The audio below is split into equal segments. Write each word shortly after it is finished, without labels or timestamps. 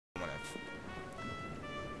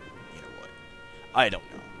I don't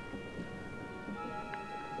know.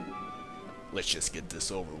 Let's just get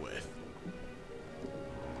this over with.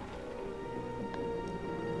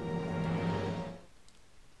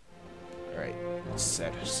 Alright, let's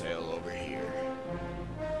set sail over here.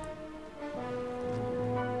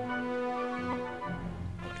 I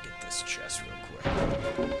want to get this chest real quick.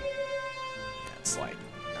 Yeah, it's like 9.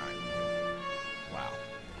 Wow.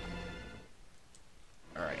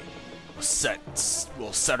 Alright,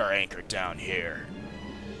 we'll set our anchor down here.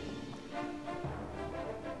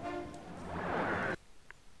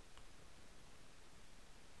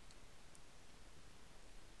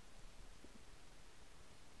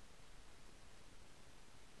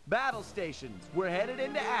 Battle stations, we're headed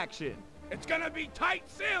into action. It's gonna be tight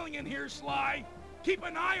sailing in here, Sly. Keep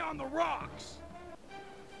an eye on the rocks.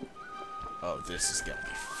 Oh, this is gonna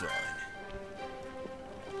be fun.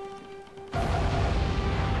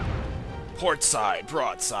 Port side,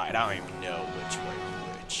 broadside, I don't even know which way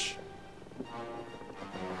which.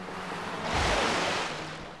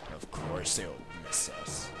 Of course they'll miss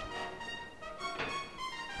us.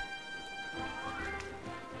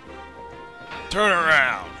 Turn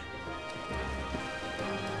around!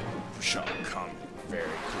 Shall come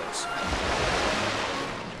very close.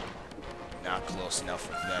 Not close enough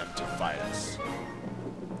for them to fight us.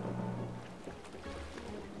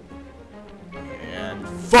 And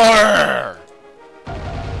fire! And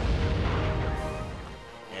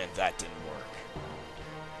that didn't work.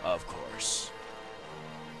 Of course.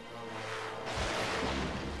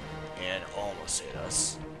 And almost hit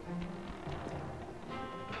us.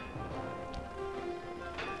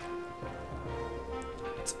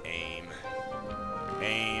 Let's aim.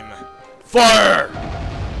 Aim. Fire!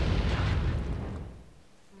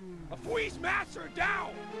 A Thieves master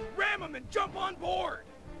down! Ram him and jump on board!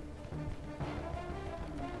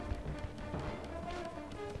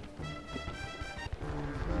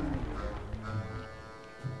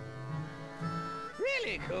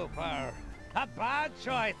 Really, Cooper? A bad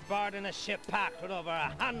choice boarding a ship packed with over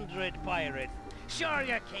 100 pirates. Sure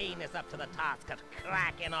your keen is up to the task of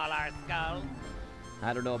cracking all our skulls?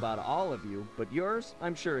 I don't know about all of you, but yours,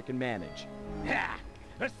 I'm sure it can manage. Ha!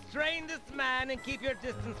 Restrain this man and keep your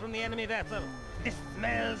distance from the enemy vessel. This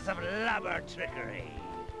smells of lubber trickery.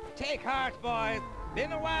 Take heart, boys.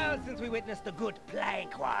 Been a while since we witnessed a good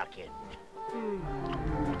plank walking.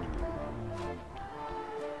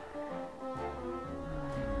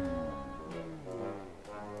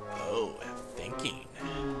 Oh, thinking.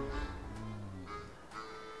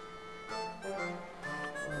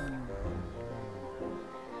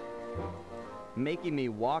 Making me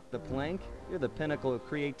walk the plank? You're the pinnacle of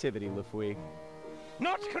creativity, LeFouy.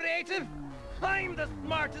 Not creative? I'm the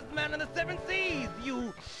smartest man in the 7 seas,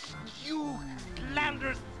 you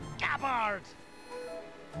slanderous scabbard!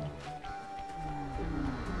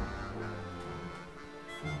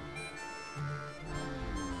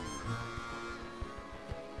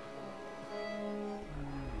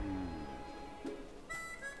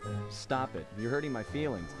 Stop it. You're hurting my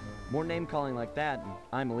feelings. More name-calling like that, and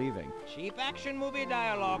I'm leaving. Cheap action movie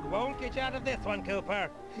dialogue won't get you out of this one, Cooper.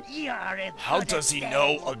 You're as How good does as he dead,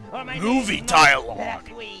 know or my a movie name's not dialogue?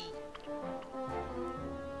 Leslie.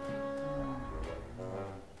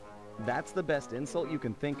 That's the best insult you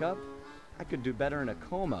can think of? I could do better in a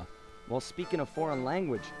coma, while speaking a foreign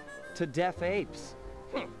language, to deaf apes.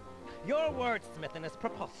 Your wordsmithing is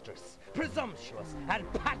preposterous, presumptuous,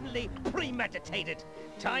 and patently premeditated.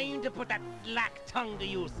 Time to put that slack tongue to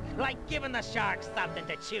use, like giving the shark something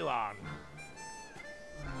to chew on.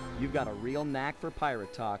 You've got a real knack for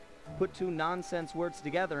pirate talk. Put 2 nonsense words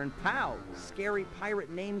together and pow! Scary pirate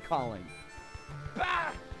name-calling.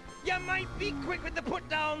 Bah! You might be quick with the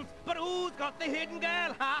put-downs, but who's got the hidden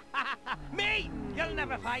girl? Ha ha ha! Me! You'll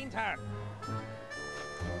never find her.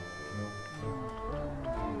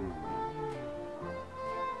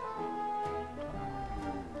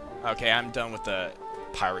 Okay, I'm done with the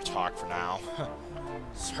pirate talk for now.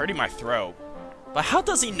 It's hurting my throat. But how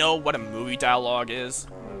does he know what a movie dialogue is?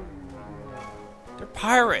 They're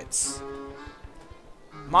pirates.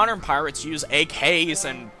 Modern pirates use AKs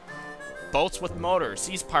and boats with motors.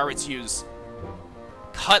 These pirates use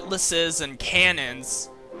cutlasses and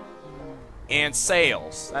cannons and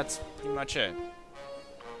sails. That's pretty much it.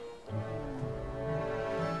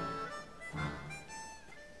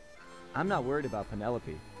 I'm not worried about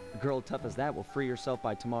Penelope. A girl tough as that will free herself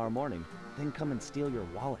by tomorrow morning, then come and steal your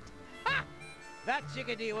wallet. Ha! That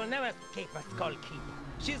chickadee will never escape a skull keep.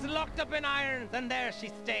 She's locked up in irons, and there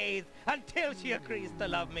she stays until she agrees to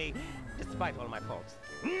love me, despite all my faults.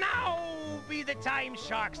 Now be the time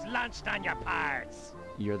sharks launched on your parts.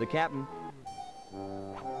 You're the captain.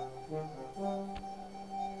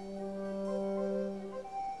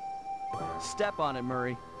 Step on it,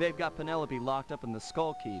 Murray. They've got Penelope locked up in the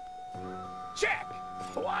Skull Keep. Check!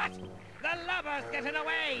 What? The lubber's getting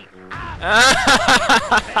away! Send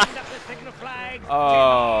up the signal flags!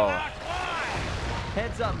 Oh.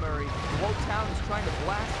 Heads up, Murray. The whole town is trying to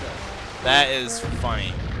blast us. That is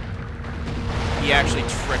funny. He actually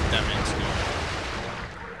tricked them into it.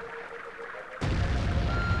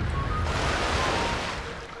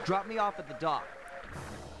 Drop me off at the dock.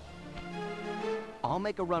 I'll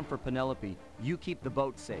make a run for Penelope. You keep the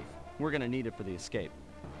boat safe. We're gonna need it for the escape.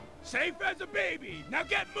 Safe as a baby. Now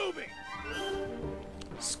get moving.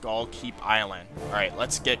 Skull Keep Island. All right,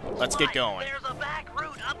 let's get going. There's a back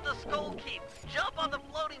route up the Skull Keep. Jump on the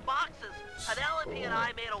floating boxes. Penelope and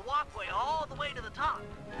I made a walkway all the way to the top.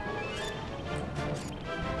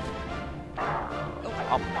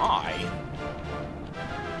 Oh my!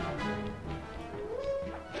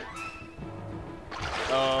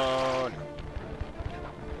 Oh no.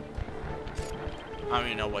 I don't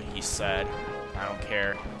even know what he said. I don't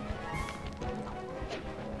care.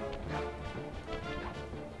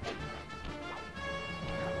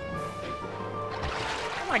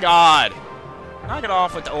 Oh my god! Knock it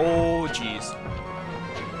off with the— oh jeez.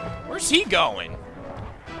 Where's he going?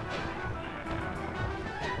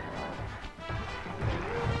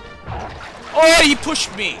 Oh, he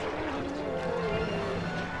pushed me!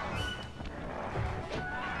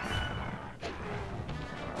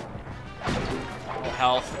 No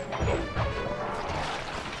health.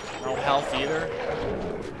 No health either.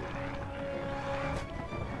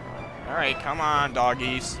 Alright, come on,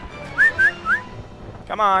 doggies.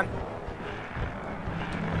 Come on.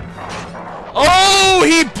 Oh,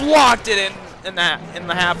 he blocked it in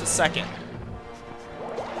the half a second.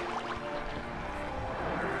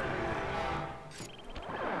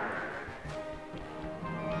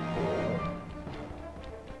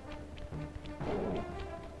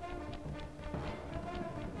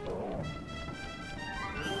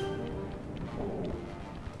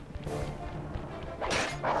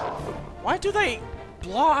 Why do they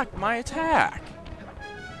block my attack?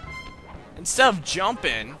 Instead of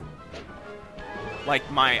jumping, like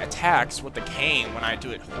my attacks with the cane when I do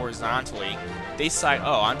it horizontally, they decide,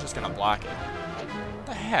 oh, I'm just gonna block it. What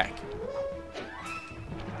the heck?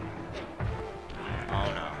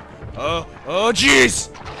 Oh no. Oh jeez!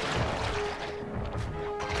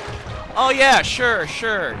 Oh yeah, sure,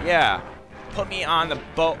 yeah. Put me on the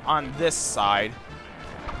boat on this side.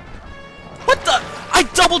 What the? I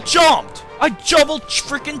double jumped! I double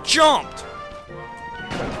freaking jumped!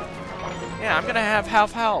 Yeah, I'm gonna have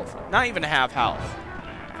half health. Not even half health.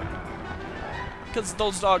 Because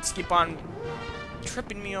those dogs keep on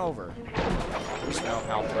tripping me over. There's no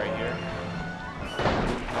health right here.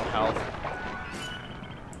 No health.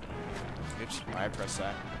 Oops, why I pressed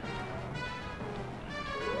that?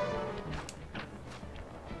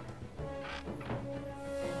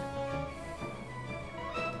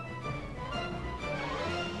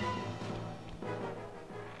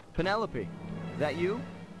 Penelope, that you?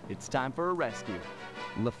 It's time for a rescue.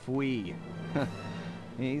 LaFouille.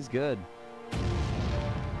 He's good.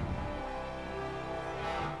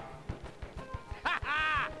 Ha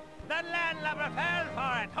ha! The landlubber fell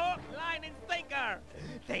for it! Hook, line, and sinker!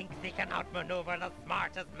 Thinks he can outmaneuver the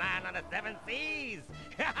smartest man on the 7 seas!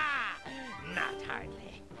 Ha ha! Not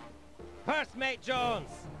hardly. First Mate Jones.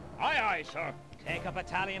 Aye, aye, sir. Take a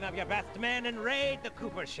battalion of your best men and raid the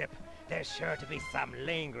Cooper ship. There's sure to be some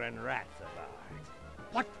lingering rats aboard.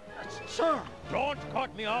 What? Sir! Don't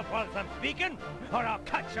cut me off whilst I'm speaking, or I'll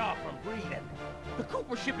cut you off from breathing. The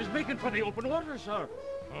Cooper ship is making for the open water, sir.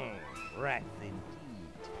 Rats indeed.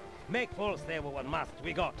 Make full sail with what must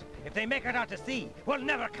we got. If they make it out to sea, we'll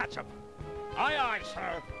never catch them. Aye, aye,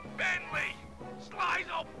 sir. Bentley! Sly's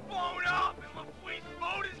all blown up and LaFouille's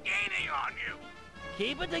boat is gaining on you!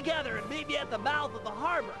 Keep it together and meet me at the mouth of the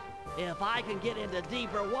harbor. If I can get into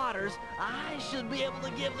deeper waters, I should be able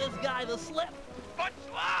to give this guy the slip. But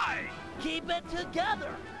Sly! Keep it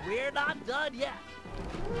together. We're not done yet.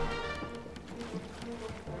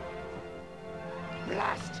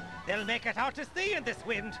 Blast! They'll make it out to sea in this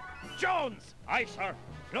wind. Jones! Aye, sir.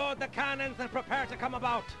 Load the cannons and prepare to come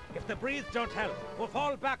about. If the breeze don't help, we'll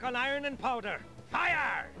fall back on iron and powder.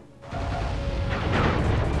 Fire!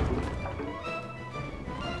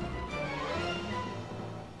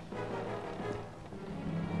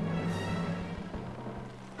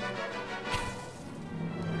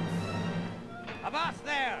 Avast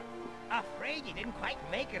there! Afraid you didn't quite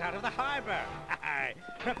make it out of the harbor.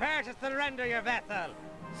 Prepare to surrender your vessel.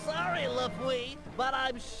 Sorry, LaFouille, but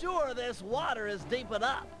I'm sure this water is deep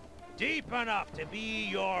enough. Deep enough to be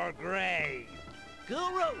your grave.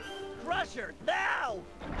 Guru, crush her, now!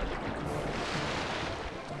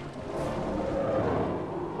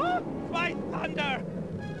 Oh, by thunder!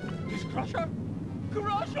 Is Crusher?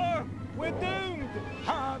 Crusher! We're doomed!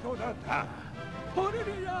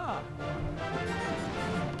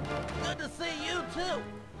 Good to see you, too.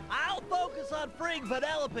 I'll focus on freeing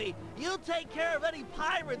Penelope. You take care of any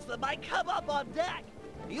pirates that might come up on deck.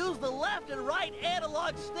 Use the left and right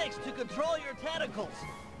analog sticks to control your tentacles.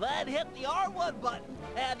 Then hit the R1 button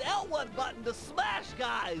and L1 button to smash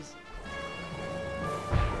guys.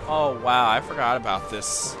 Oh, wow, I forgot about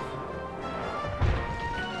this.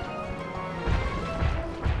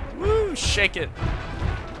 Woo, shake it.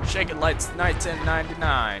 Shake it like it's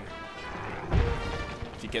 1999.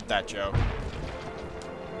 If you get that joke.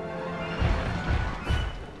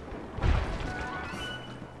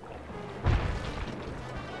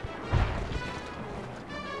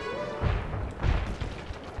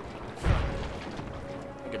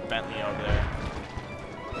 Look at Bentley over there.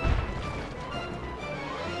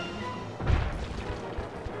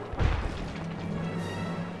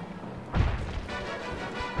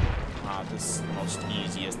 This is the most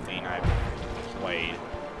easiest thing I've played.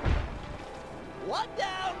 1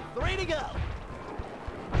 down, 3 to go.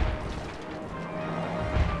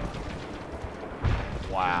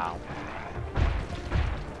 Wow.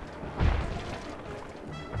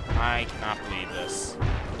 I cannot believe this.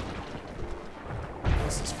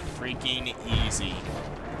 This is freaking easy.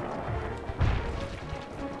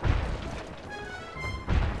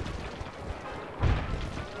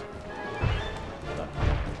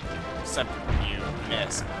 Except when you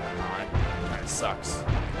miss. That sucks.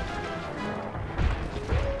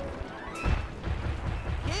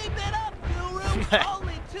 Keep it up, Guru.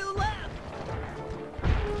 Only 2 left.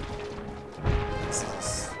 This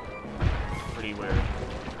is pretty weird.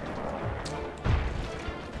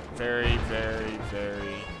 Very, very,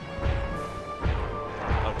 very...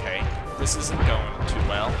 Okay, this isn't going too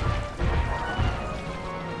well.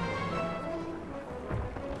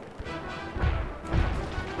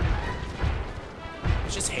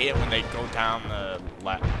 I just hate it when they go down the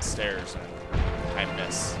stairs and I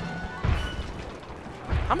miss.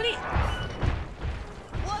 How many?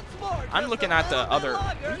 Once more, I'm just looking a at the little bit other.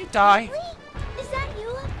 longer. Will you die? Is that you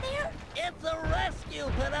up there? It's a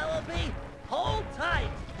rescue, Penelope. Hold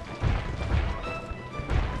tight.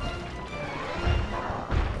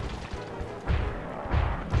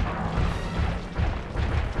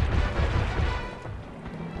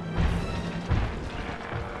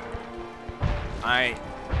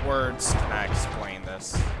 Words cannot explain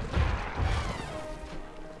this.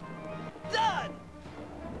 Done.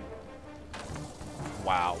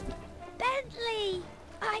 Wow. Bentley!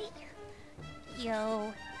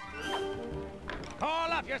 Yo.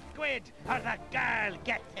 Call up your squid, or the girl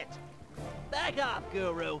gets it. Back off,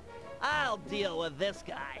 Guru. I'll deal with this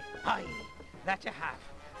guy. Aye, that you have.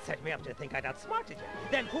 Set me up to think I'd outsmarted you,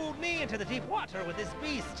 then pulled me into the deep water with this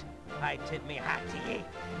beast. I tip me hat to ye.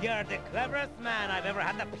 You're the cleverest man I've ever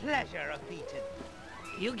had the pleasure of beating.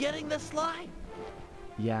 You getting this, Sly?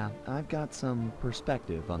 Yeah, I've got some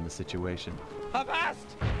perspective on the situation.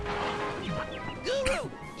 Avast! Guru,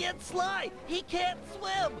 get Sly. He can't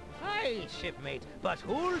swim. Aye, shipmate, but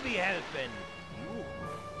who'll be helping? You.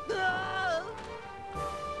 Ah!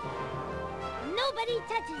 Nobody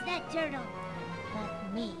touches that turtle.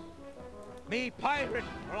 But me. Me pirate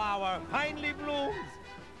flower finally blooms.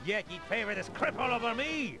 Yet ye'd favor this cripple over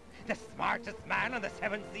me, the smartest man on the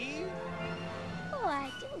 7 seas? Oh, I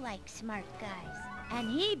do like smart guys. And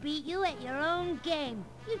he beat you at your own game.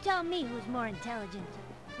 You tell me who's more intelligent.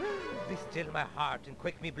 Be still my heart and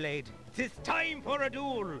quick me blade. 'Tis time for a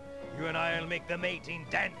duel. You and I'll make the mating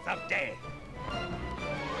dance of death.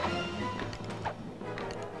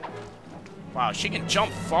 Wow, she can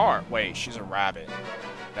jump far. Wait, she's a rabbit.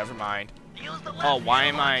 Never mind. Use the left Oh, why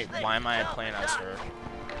am analog stick I to jump playing and as duck. her?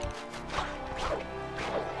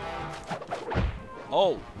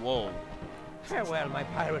 Oh, whoa. Farewell, my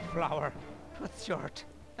pirate flower. 'Twas short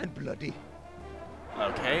and bloody.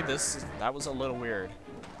 Okay, that was a little weird.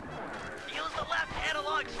 Use the left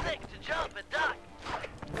analog stick to jump and duck.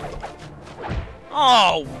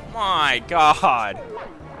 Oh my god.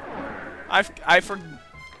 I forget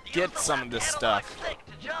Use the some of left this analog stuff. stick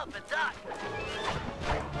to jump and duck.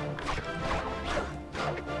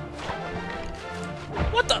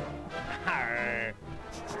 What the? Arr.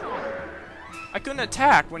 I couldn't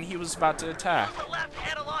attack when he was about to attack. Use the left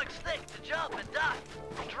analog stick to jump and duck.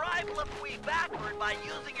 Drive Lipwee backward by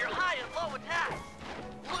using your high and low attacks.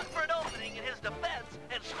 Look for an opening in his defense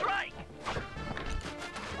and strike.